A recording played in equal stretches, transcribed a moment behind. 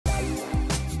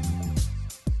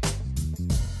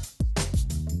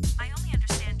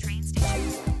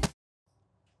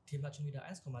Tim hat schon wieder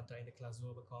 1,3 in der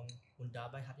Klausur bekommen und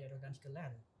dabei hat er doch gar nicht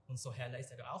gelernt. Und so Herrler ist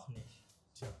er doch auch nicht.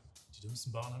 Tja, die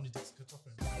dümmsten Bauern haben die dicksten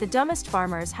Kartoffeln. The dumbest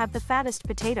farmers have the fattest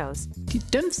potatoes. Die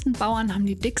dümmsten Bauern haben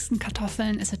die dicksten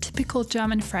Kartoffeln is a typical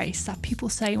German phrase that people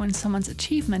say when someone's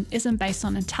achievement isn't based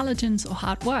on intelligence or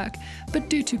hard work, but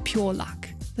due to pure luck.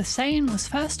 The saying was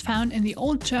first found in the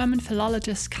old German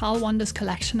philologist Karl Wander's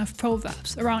collection of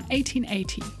proverbs around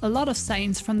 1880. A lot of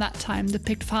sayings from that time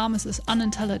depict farmers as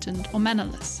unintelligent or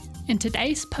mannerless. In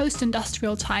today's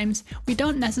post-industrial times, we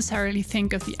don't necessarily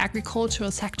think of the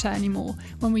agricultural sector anymore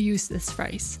when we use this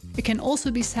phrase. It can also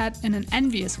be said in an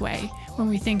envious way when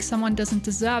we think someone doesn't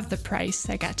deserve the praise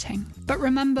they're getting. But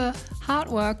remember, hard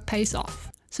work pays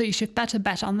off, so you should better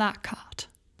bet on that card.